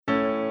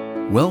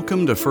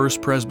Welcome to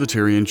First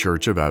Presbyterian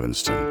Church of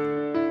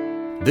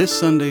Evanston. This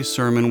Sunday's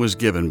sermon was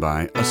given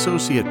by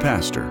Associate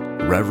Pastor,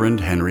 Reverend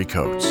Henry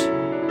Coates.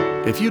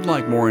 If you'd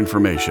like more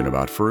information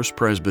about First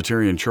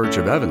Presbyterian Church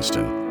of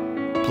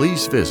Evanston,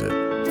 please visit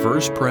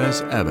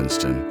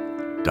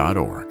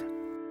firstpresevanston.org.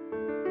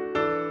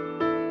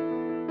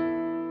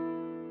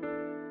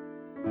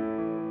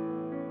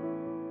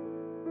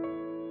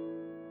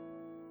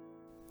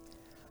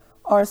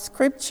 Our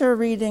scripture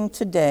reading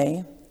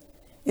today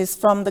is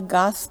from the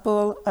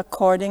Gospel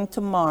according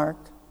to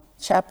Mark,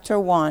 chapter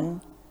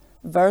 1,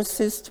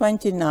 verses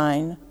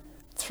 29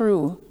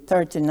 through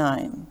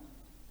 39.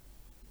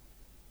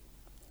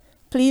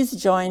 Please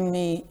join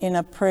me in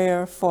a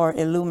prayer for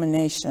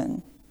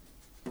illumination.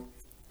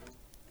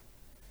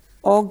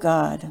 O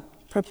God,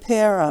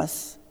 prepare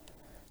us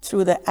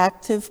through the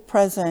active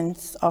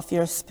presence of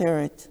your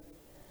Spirit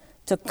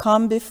to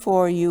come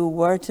before you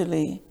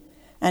worthily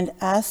and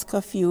ask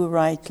of you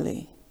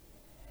rightly.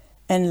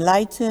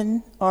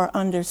 Enlighten our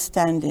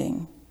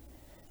understanding,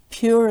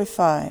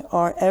 purify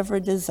our every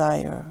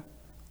desire,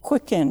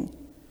 quicken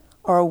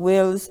our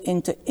wills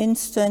into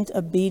instant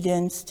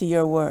obedience to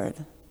your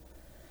word.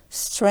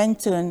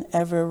 Strengthen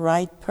every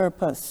right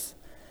purpose,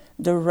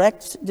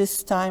 direct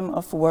this time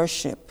of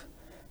worship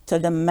to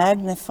the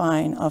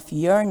magnifying of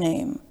your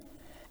name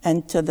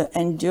and to the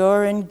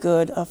enduring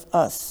good of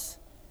us,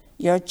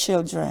 your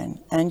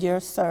children and your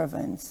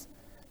servants,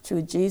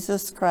 through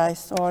Jesus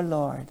Christ our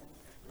Lord.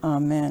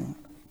 Amen.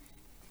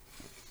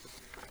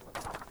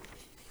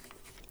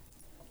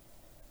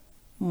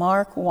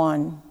 Mark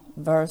 1,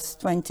 verse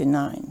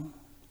 29.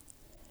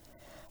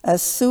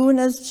 As soon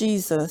as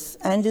Jesus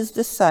and his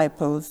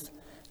disciples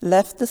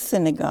left the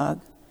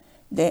synagogue,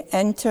 they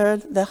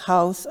entered the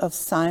house of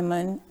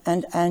Simon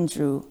and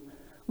Andrew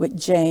with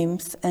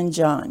James and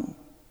John.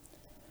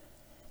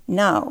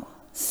 Now,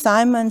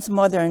 Simon's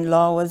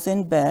mother-in-law was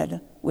in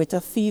bed with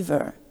a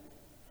fever,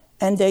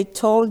 and they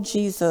told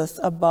Jesus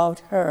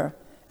about her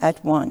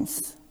at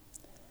once.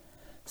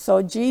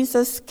 So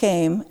Jesus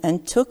came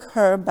and took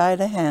her by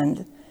the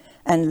hand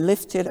and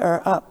lifted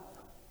her up.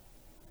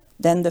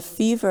 Then the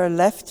fever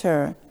left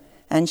her,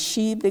 and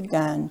she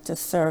began to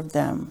serve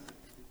them.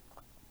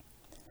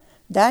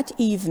 That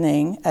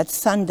evening at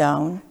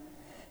sundown,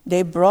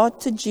 they brought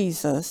to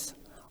Jesus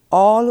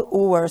all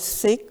who were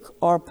sick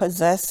or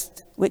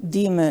possessed with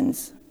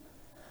demons.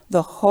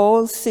 The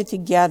whole city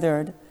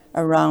gathered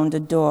around the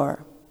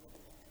door.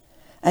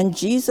 And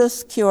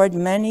Jesus cured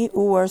many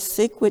who were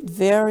sick with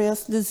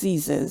various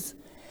diseases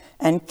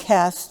and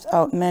cast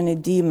out many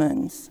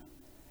demons.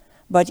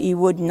 But he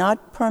would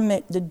not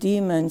permit the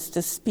demons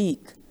to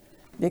speak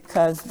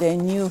because they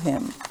knew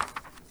him.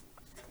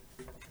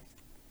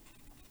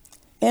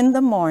 In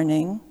the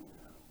morning,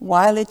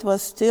 while it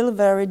was still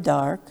very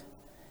dark,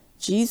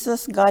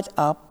 Jesus got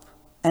up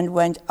and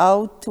went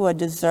out to a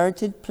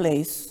deserted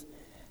place,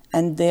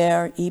 and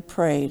there he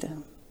prayed.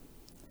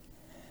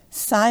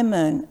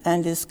 Simon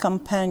and his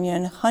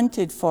companion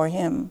hunted for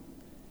him,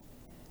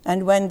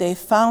 and when they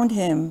found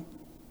him,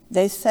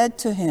 they said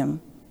to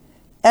him,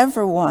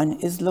 "Everyone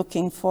is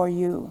looking for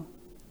you."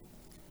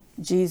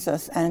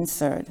 Jesus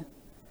answered,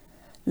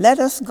 "Let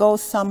us go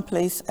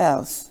someplace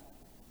else,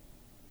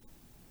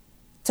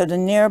 to the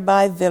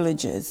nearby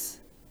villages,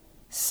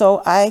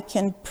 so I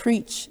can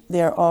preach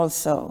there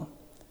also.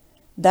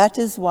 That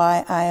is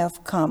why I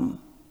have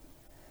come."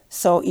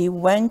 So he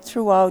went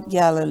throughout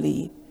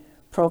Galilee,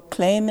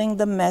 proclaiming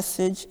the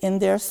message in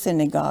their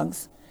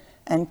synagogues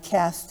and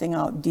casting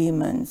out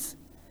demons.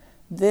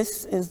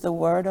 This is the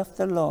word of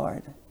the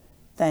Lord.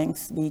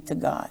 Thanks be to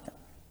God.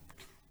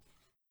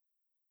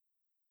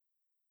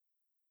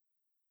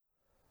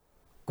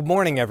 Good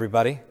morning,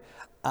 everybody.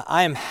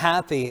 I am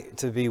happy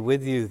to be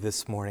with you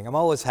this morning. I'm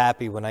always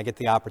happy when I get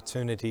the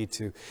opportunity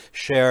to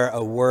share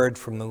a word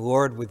from the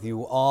Lord with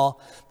you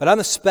all. But I'm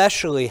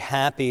especially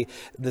happy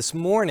this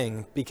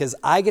morning because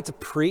I get to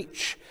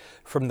preach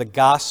from the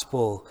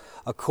Gospel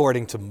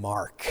according to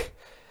Mark.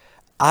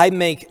 I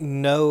make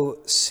no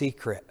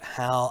secret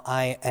how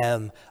I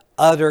am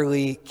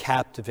utterly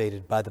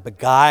captivated by the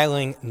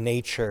beguiling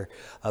nature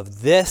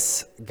of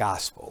this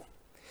gospel.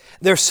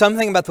 There's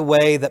something about the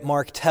way that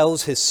Mark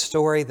tells his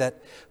story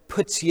that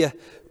puts you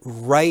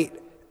right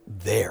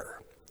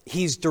there.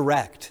 He's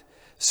direct,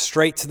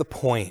 straight to the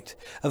point,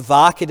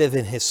 evocative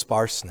in his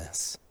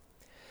sparseness.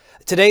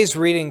 Today's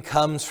reading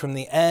comes from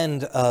the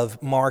end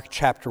of Mark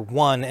chapter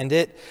 1, and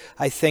it,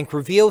 I think,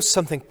 reveals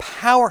something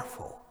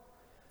powerful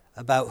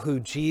about who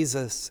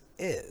Jesus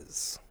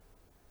is.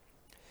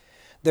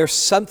 There's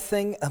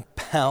something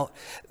about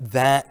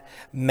that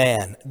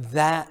man,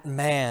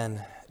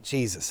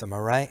 Jesus, am I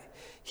right?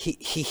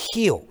 He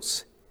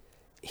heals,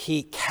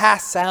 he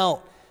casts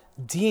out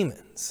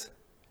demons,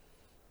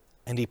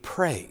 and he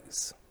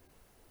prays.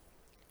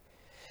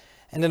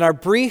 And in our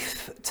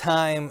brief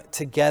time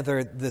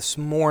together this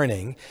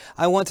morning,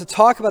 I want to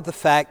talk about the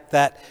fact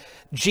that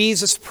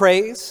Jesus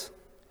prays,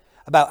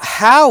 about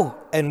how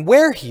and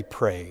where he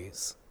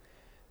prays,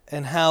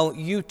 and how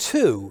you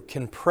too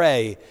can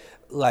pray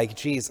like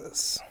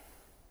Jesus.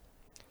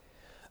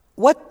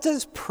 what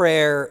does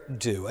prayer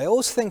do? I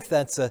always think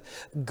that's a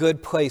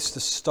good place to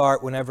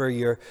start whenever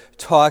you're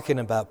talking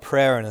about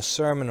prayer in a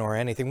sermon or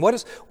anything.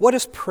 What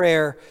does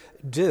prayer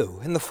do?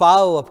 And the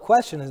follow-up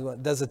question is,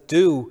 does it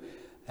do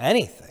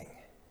anything?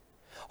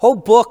 Whole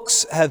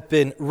books have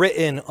been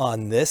written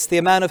on this. The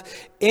amount of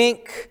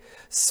ink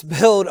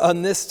spilled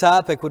on this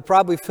topic would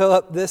probably fill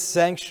up this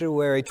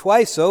sanctuary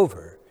twice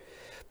over.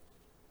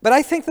 But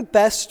I think the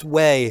best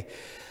way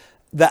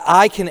that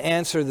I can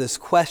answer this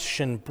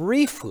question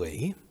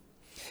briefly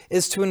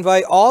is to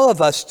invite all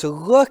of us to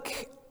look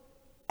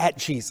at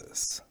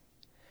Jesus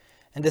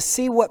and to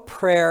see what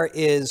prayer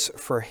is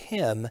for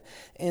him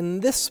in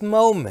this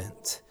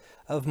moment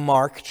of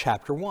Mark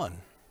chapter 1.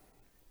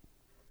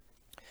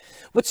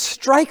 What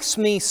strikes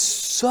me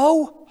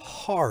so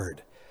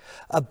hard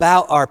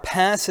about our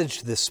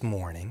passage this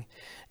morning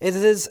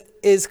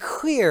is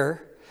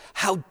clear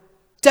how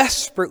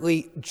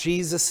desperately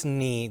Jesus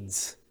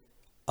needs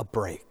a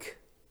break.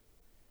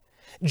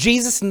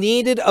 Jesus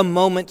needed a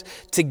moment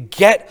to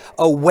get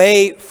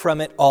away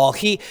from it all.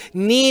 He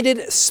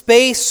needed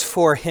space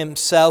for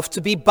himself, to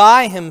be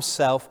by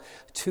himself,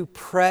 to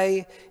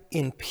pray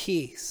in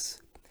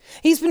peace.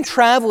 He's been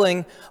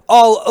traveling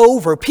all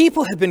over.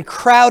 People have been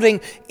crowding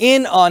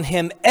in on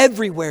him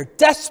everywhere,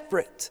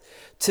 desperate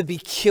to be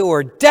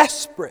cured,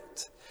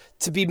 desperate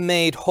to be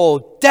made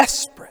whole,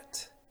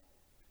 desperate.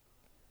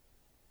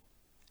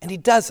 And he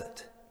does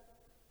it.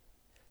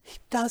 He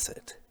does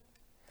it.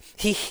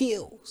 He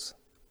heals.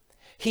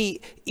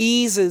 He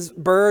eases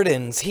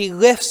burdens. He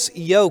lifts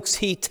yokes.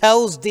 He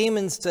tells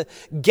demons to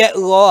get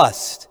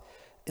lost.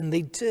 And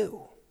they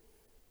do.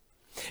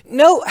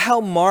 Note how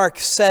Mark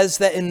says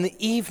that in the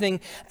evening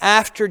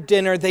after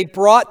dinner, they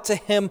brought to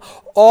him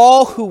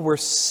all who were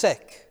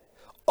sick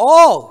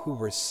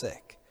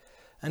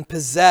and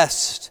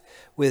possessed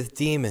with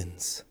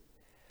demons.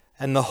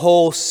 And the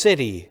whole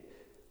city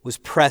was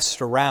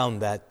pressed around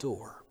that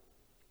door.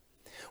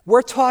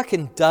 We're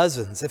talking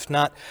dozens, if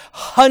not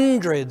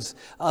hundreds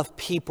of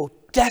people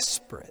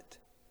desperate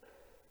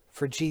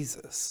for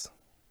Jesus.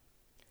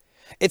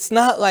 It's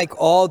not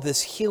like all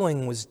this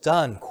healing was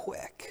done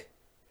quick.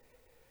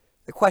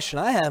 The question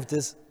I have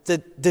is,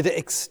 did it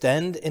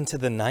extend into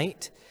the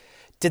night?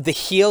 Did the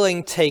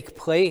healing take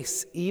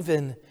place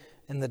even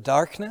in the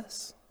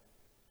darkness?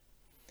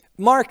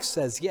 Mark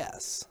says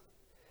yes.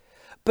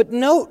 But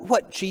note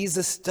what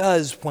Jesus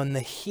does when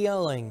the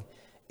healing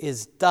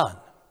is done.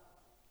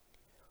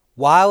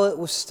 While it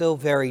was still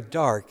very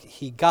dark,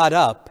 he got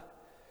up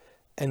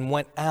and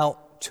went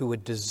out to a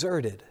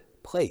deserted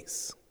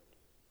place.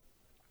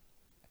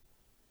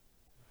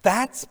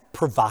 That's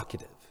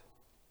provocative.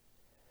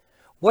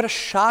 What a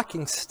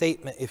shocking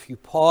statement if you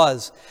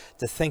pause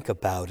to think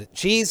about it.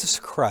 Jesus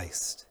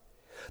Christ,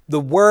 the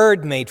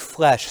Word made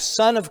flesh,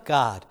 Son of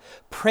God,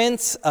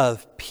 Prince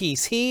of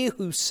Peace, he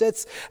who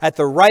sits at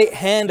the right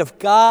hand of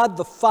God,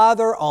 the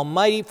Father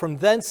Almighty, from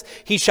thence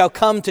he shall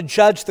come to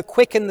judge the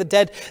quick and the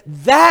dead.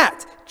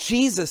 That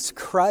Jesus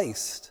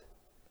Christ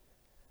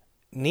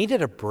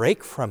needed a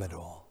break from it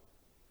all.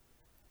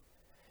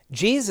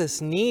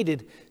 Jesus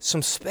needed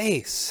some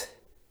space.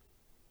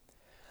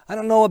 I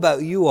don't know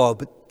about you all,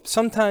 but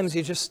sometimes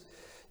you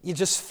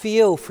just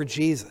feel for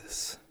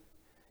Jesus.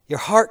 Your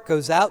heart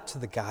goes out to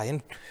the guy,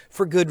 and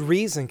for good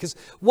reason. Because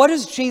what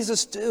does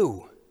Jesus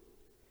do?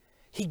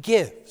 He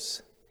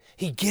gives.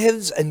 He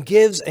gives and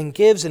gives and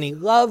gives, and he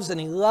loves and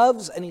he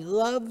loves and he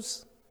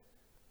loves.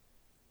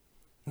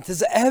 And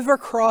does it ever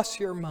cross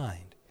your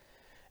mind,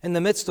 in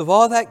the midst of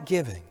all that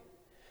giving,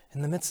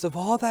 in the midst of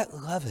all that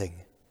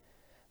loving,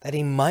 that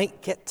he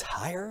might get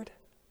tired?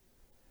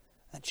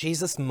 That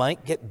Jesus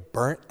might get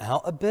burnt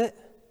out a bit?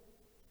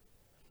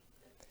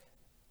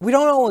 We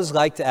don't always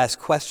like to ask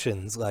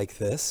questions like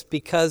this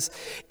because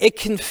it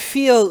can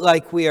feel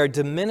like we are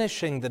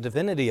diminishing the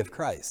divinity of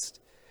Christ,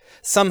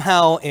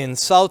 somehow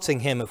insulting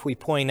him if we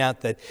point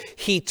out that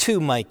he too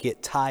might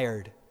get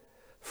tired,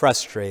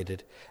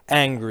 frustrated,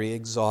 angry,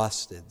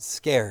 exhausted,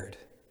 scared.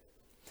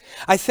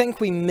 I think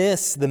we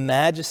miss the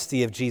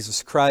majesty of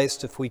Jesus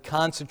Christ if we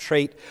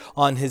concentrate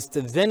on his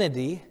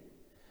divinity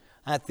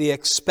at the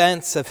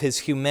expense of his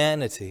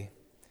humanity.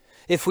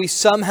 If we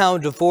somehow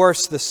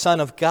divorce the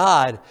Son of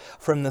God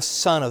from the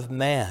Son of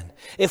Man,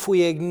 if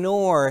we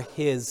ignore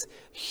his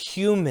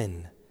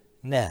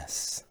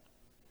humanness.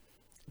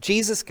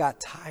 Jesus got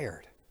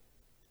tired.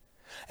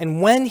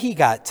 And when he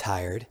got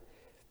tired,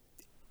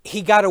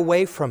 he got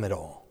away from it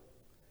all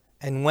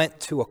and went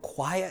to a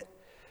quiet,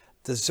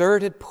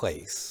 deserted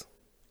place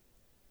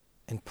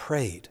and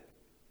prayed.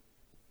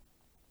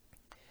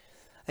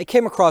 I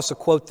came across a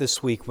quote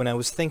this week when I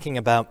was thinking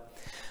about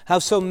how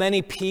so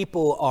many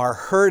people are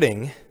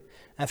hurting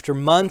after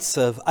months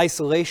of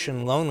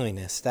isolation,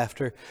 loneliness,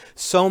 after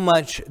so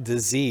much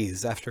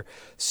disease, after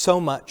so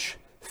much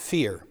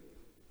fear.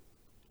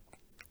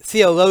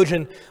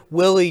 Theologian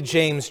Willie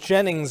James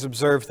Jennings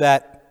observed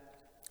that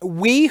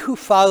we who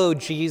follow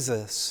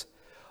Jesus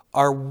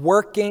are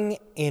working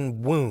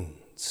in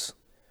wounds,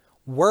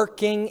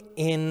 working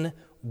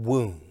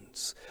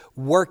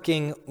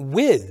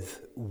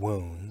with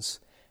wounds,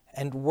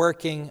 and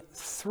working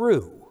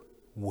through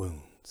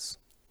wounds.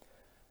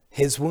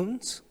 His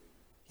wounds?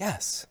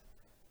 Yes,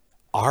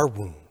 our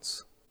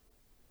wounds,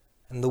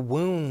 and the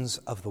wounds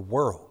of the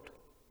world.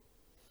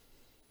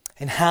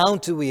 And how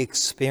do we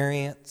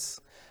experience,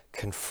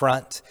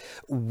 confront,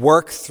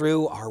 work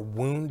through our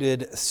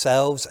wounded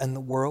selves and the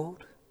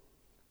world?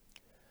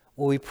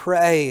 Well, we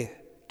pray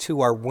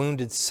to our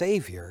wounded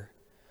Savior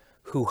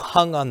who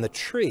hung on the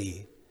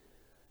tree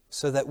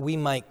so that we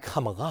might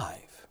come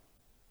alive.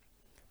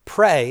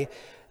 Pray,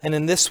 and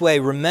in this way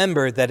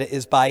remember that it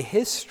is by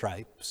his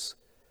stripes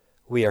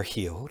we are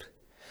healed,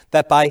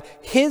 that by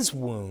his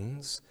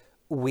wounds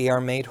we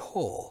are made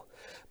whole,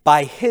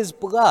 by his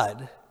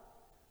blood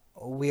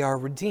we are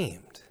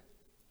redeemed.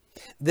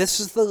 This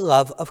is the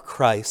love of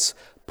Christ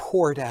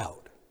poured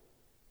out.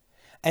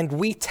 And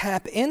we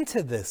tap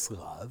into this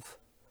love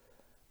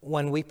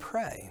when we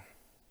pray.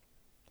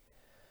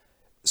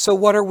 So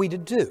what are we to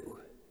do?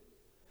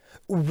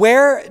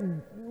 Where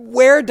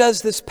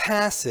does this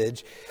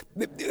passage,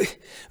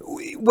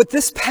 what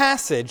this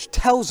passage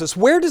tells us,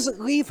 where does it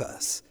leave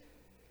us?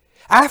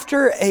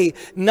 After a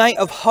night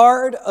of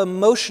hard,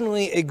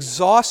 emotionally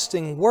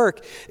exhausting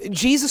work,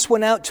 Jesus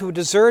went out to a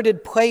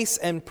deserted place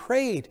and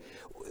prayed.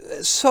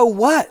 So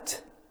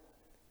what?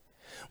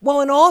 Well,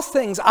 in all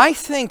things, I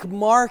think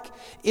Mark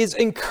is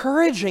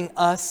encouraging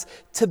us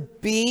to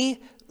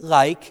be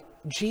like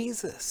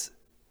Jesus,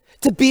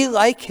 to be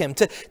like him,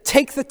 to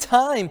take the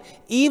time,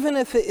 even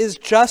if it is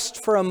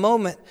just for a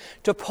moment,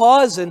 to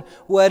pause in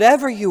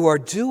whatever you are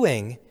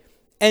doing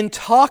and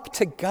talk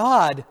to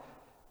God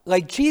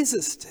like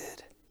Jesus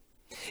did.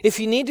 If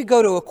you need to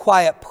go to a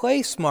quiet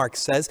place, Mark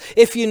says,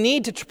 if you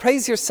need to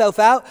praise yourself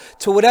out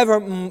to whatever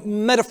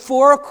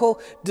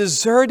metaphorical,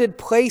 deserted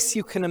place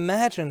you can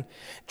imagine,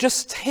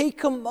 just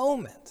take a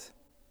moment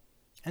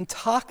and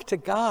talk to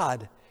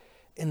God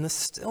in the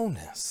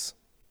stillness.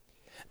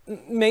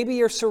 Maybe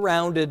you're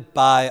surrounded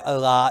by a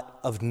lot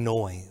of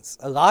noise.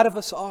 A lot of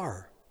us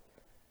are.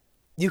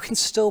 You can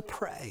still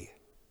pray.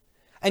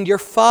 And your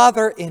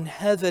Father in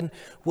heaven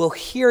will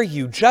hear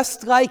you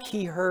just like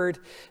he heard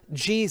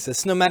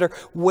Jesus, no matter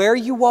where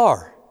you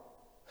are,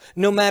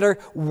 no matter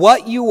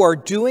what you are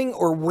doing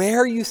or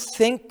where you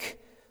think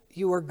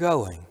you are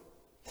going.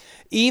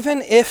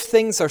 Even if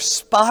things are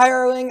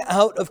spiraling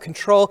out of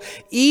control,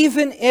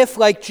 even if,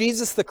 like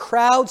Jesus, the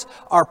crowds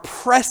are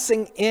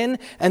pressing in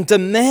and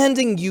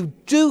demanding you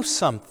do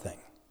something,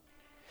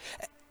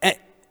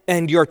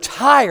 and you're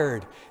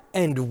tired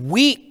and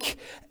weak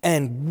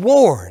and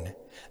worn,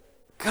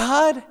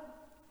 God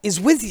is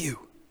with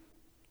you.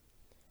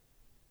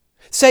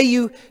 Say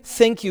you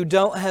think you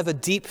don't have a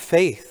deep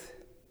faith.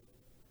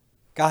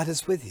 God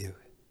is with you.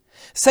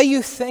 Say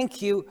you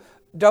think you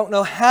don't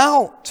know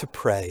how to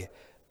pray.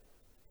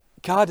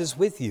 God is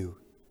with you,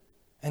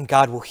 and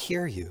God will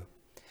hear you.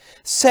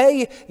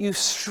 Say you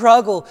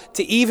struggle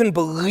to even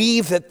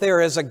believe that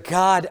there is a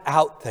God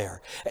out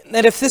there. And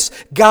that if this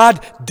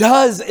God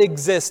does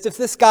exist, if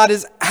this God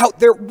is out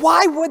there,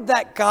 why would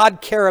that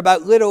God care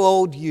about little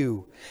old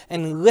you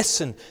and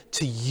listen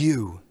to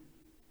you?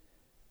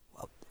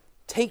 Well,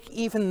 take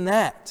even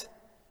that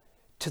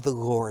to the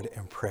Lord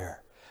in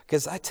prayer.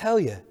 Because I tell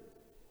you,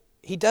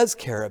 he does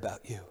care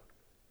about you.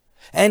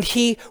 And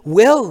he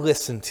will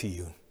listen to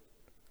you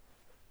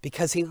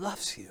because he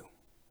loves you.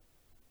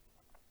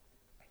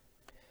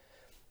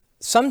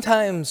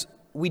 Sometimes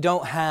we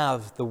don't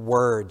have the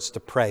words to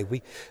pray.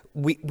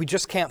 We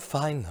just can't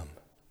find them.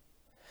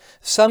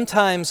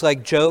 Sometimes,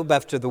 like Job,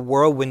 after the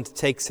whirlwind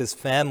takes his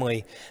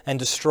family and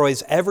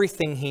destroys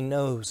everything he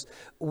knows,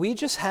 we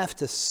just have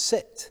to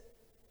sit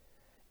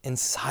in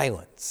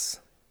silence.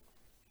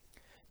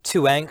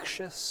 Too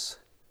anxious,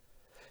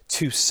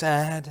 too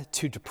sad,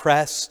 too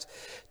depressed,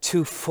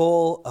 too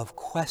full of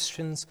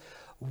questions.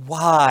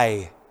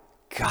 Why,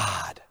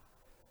 God?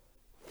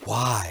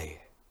 Why?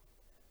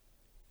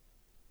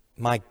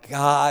 My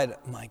God,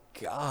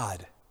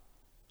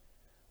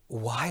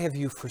 why have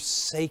you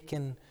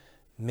forsaken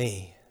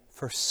me,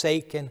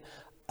 forsaken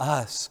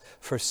us,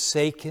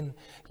 forsaken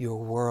your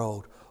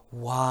world?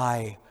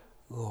 Why,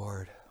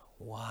 Lord,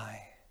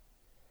 why?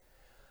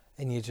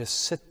 And you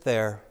just sit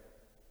there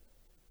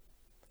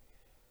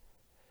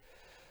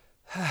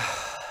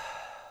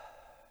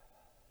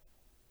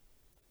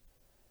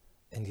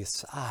and you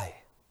sigh.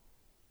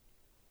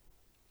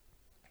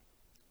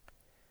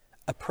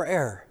 A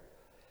prayer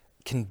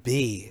can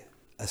be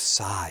a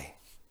sigh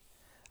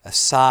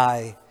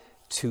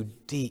too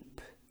deep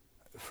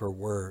for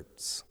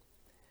words.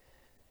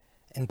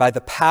 And by the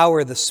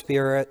power of the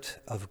Spirit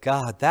of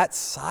God, that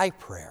sigh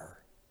prayer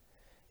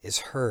is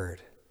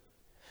heard.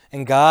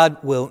 And God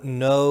will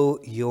know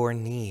your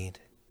need.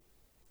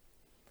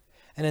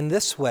 And in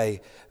this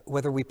way,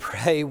 whether we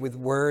pray with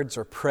words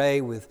or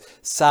pray with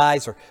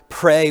sighs or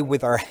pray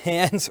with our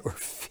hands or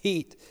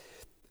feet,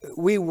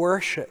 we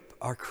worship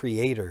our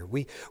Creator.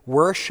 We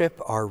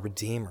worship our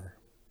Redeemer.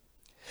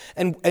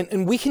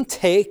 And we can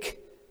take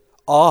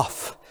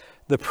off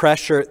the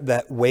pressure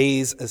that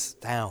weighs us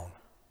down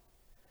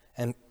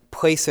and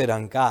place it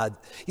on God.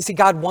 You see,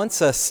 God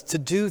wants us to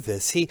do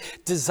this. He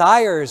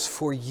desires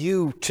for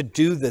you to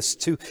do this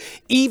too.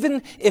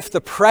 Even if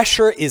the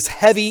pressure is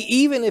heavy,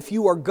 even if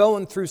you are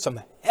going through some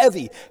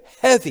heavy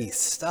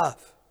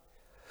stuff,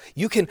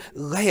 you can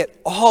lay it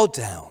all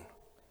down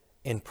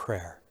in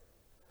prayer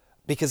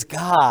because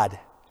God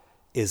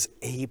is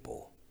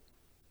able.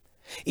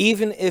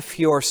 Even if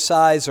your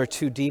sighs are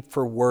too deep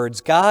for words,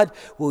 God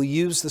will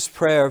use this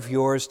prayer of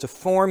yours to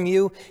form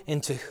you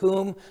into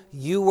whom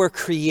you were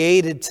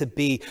created to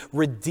be,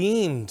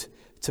 redeemed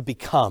to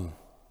become.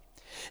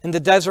 In the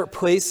desert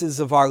places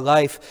of our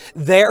life,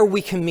 there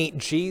we can meet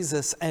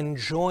Jesus and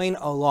join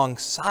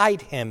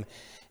alongside him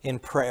in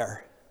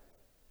prayer.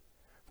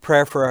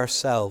 Prayer for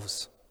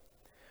ourselves,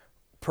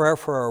 prayer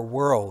for our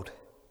world,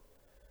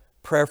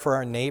 prayer for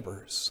our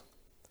neighbors.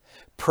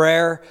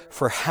 Prayer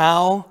for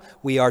how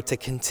we are to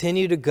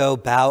continue to go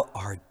about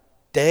our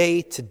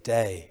day to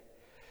day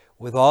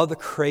with all the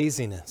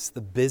craziness,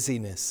 the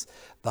busyness,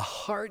 the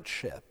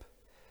hardship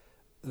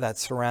that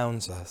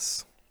surrounds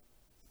us.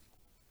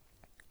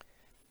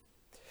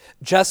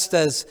 Just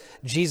as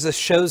Jesus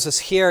shows us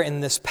here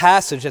in this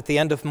passage at the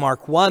end of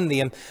Mark 1,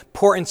 the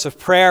importance of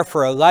prayer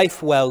for a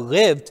life well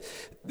lived,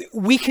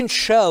 we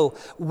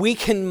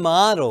can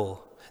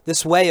model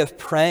this way of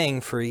praying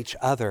for each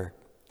other.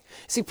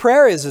 See,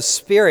 prayer is a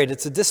spirit,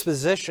 it's a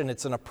disposition,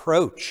 it's an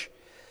approach.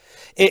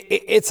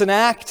 It's an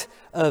act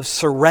of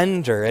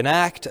surrender, an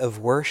act of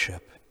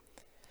worship.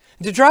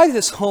 To drive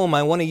this home,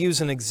 I want to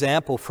use an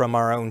example from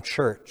our own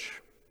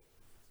church.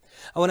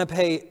 I want to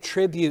pay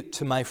tribute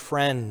to my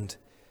friend,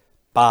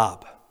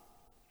 Bob.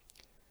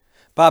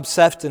 Bob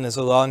Sefton is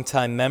a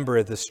longtime member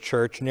of this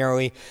church,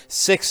 nearly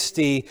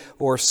 60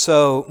 or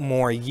so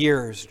more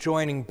years,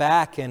 joining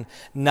back in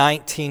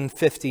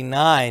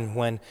 1959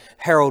 when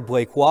Harold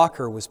Blake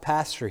Walker was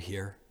pastor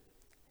here.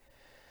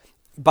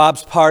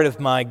 Bob's part of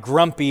my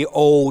Grumpy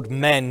Old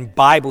Men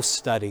Bible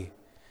study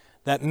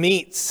that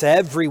meets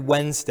every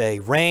Wednesday,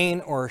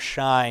 rain or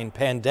shine,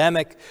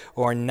 pandemic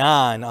or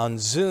non, on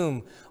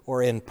Zoom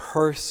or in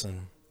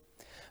person.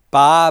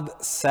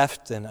 Bob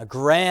Sefton, a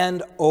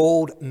grand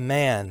old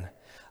man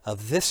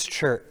of this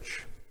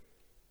church,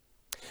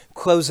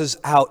 closes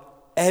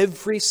out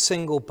every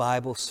single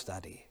Bible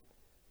study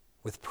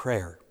with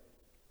prayer.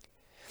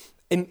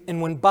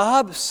 And when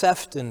Bob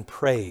Sefton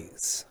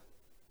prays,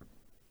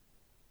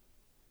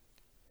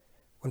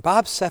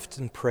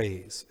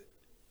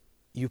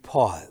 you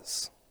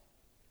pause,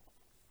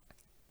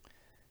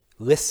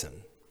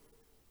 listen,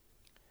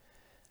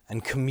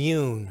 and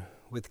commune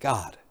with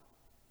God.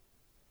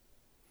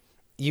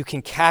 You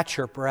can catch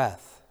your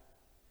breath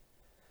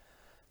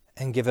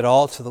and give it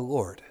all to the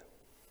Lord.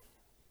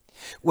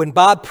 When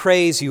Bob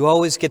prays, you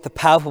always get the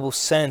palpable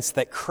sense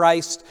that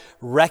Christ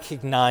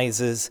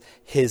recognizes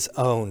his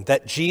own,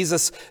 that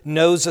Jesus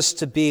knows us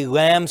to be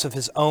lambs of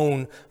his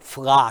own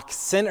flock,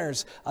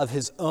 sinners of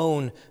his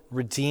own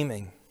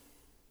redeeming.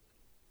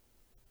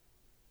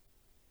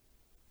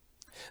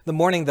 The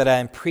morning that I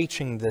am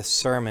preaching this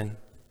sermon,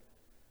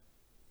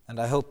 and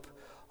I hope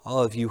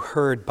all of you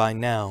heard by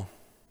now,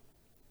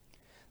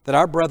 that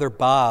our brother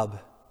Bob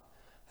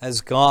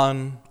has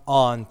gone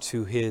on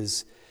to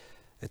his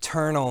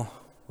eternal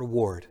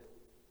reward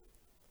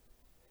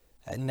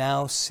and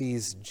now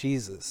sees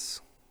Jesus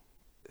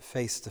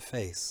face to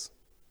face.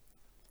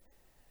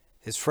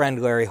 His friend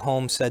Larry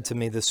Holmes said to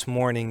me this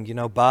morning,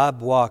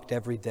 Bob walked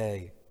every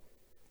day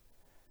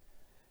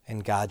in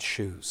God's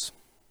shoes,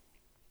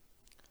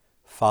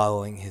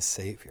 following his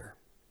Savior.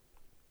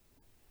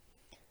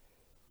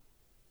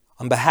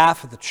 On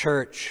behalf of the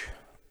church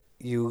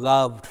you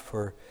loved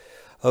for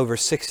over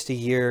 60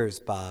 years,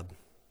 Bob,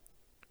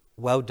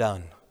 well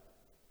done,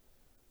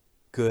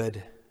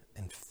 good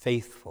and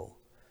faithful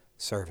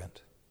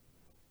servant.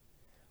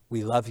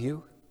 We love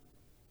you.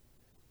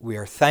 We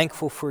are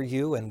thankful for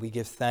you, and we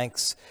give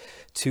thanks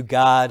to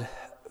God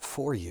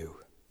for you.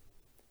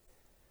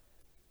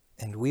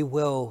 And we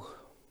will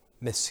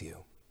miss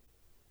you.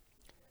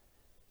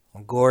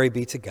 Well, glory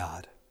be to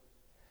God,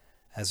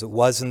 as it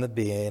was in the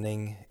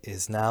beginning,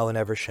 is now, and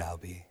ever shall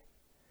be,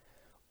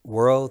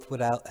 world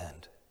without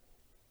end.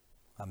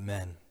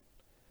 Amen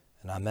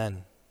and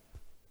amen.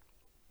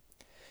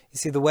 You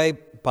see, the way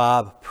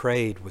Bob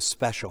prayed was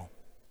special.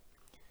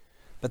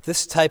 But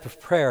this type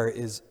of prayer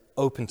is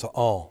open to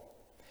all.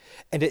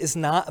 And it is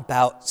not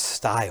about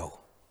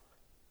style.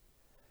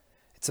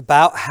 It's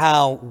about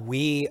how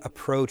we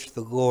approach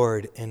the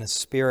Lord in a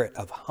spirit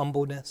of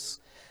humbleness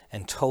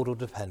and total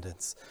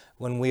dependence.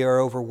 When we are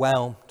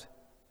overwhelmed,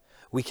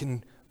 we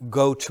can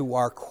go to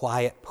our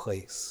quiet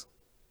place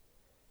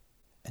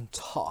and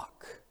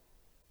talk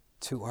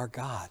to our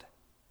God.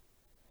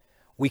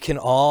 We can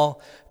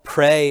all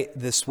pray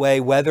this way,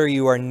 whether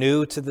you are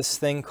new to this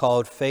thing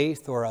called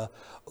faith or a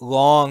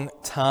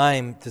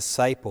long-time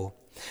disciple.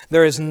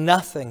 There is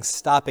nothing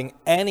stopping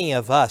any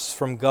of us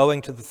from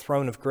going to the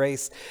throne of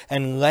grace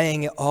and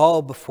laying it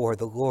all before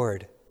the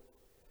Lord.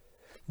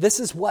 This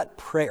is what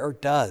prayer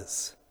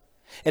does.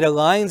 It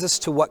aligns us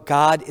to what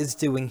God is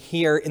doing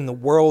here in the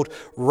world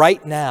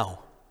right now.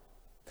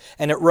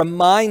 And it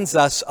reminds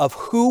us of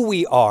who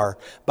we are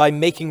by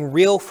making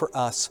real for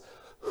us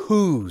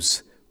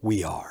whose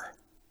we are.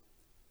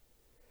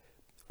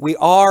 We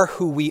are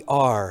who we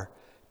are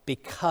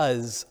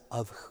because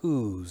of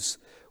whose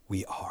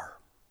we are.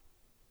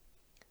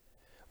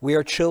 We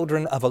are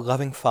children of a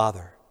loving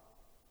Father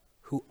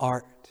who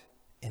art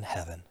in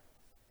heaven.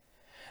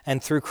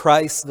 And through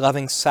Christ's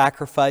loving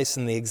sacrifice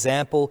and the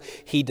example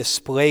he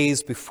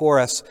displays before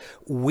us,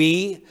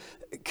 we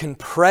can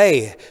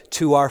pray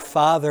to our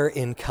Father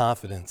in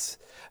confidence,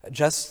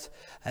 just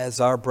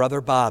as our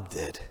brother Bob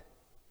did,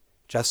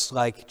 just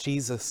like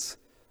Jesus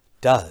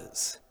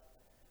does,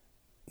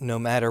 no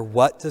matter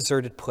what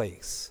deserted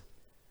place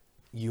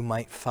you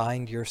might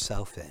find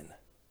yourself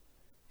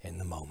in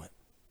the moment.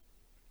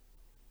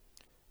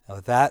 Now,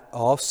 with that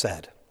all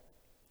said,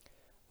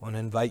 I want to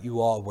invite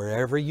you all,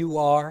 wherever you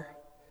are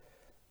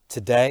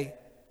today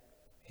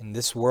in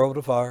this world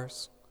of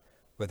ours,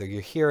 whether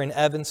you're here in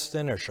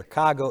Evanston or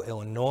Chicago,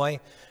 Illinois,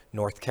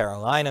 North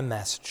Carolina,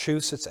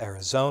 Massachusetts,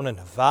 Arizona,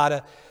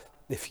 Nevada,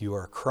 if you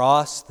are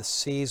across the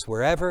seas,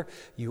 wherever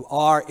you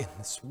are in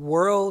this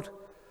world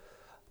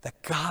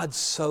that God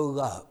so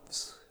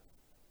loves,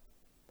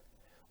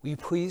 will you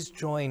please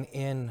join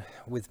in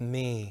with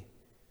me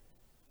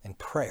in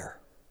prayer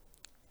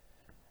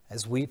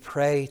as we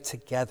pray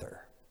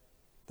together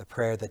the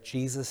prayer that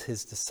Jesus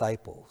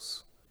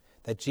teaches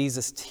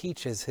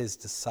his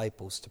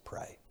disciples to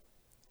pray.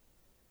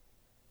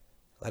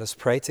 Let us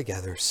pray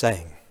together,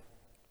 saying,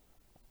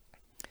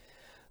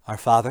 Our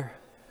Father,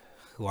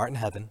 who art in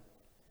heaven,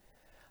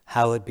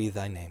 hallowed be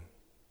thy name.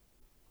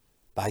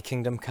 Thy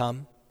kingdom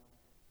come,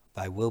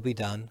 thy will be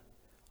done,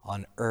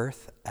 on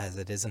earth as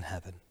it is in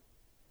heaven.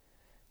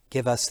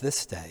 Give us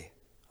this day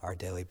our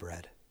daily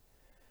bread,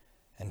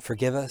 and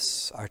forgive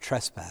us our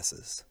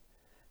trespasses,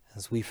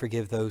 as we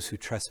forgive those who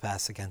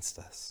trespass against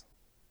us.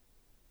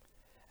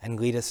 And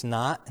lead us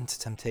not into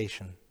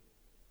temptation,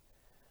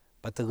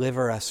 but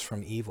deliver us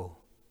from evil.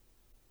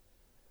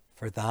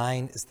 For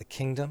thine is the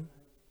kingdom,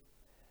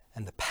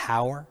 and the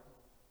power,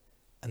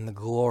 and the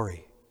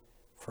glory,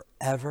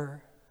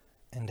 forever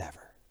and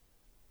ever.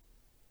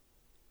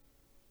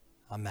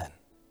 Amen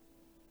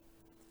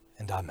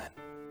and amen.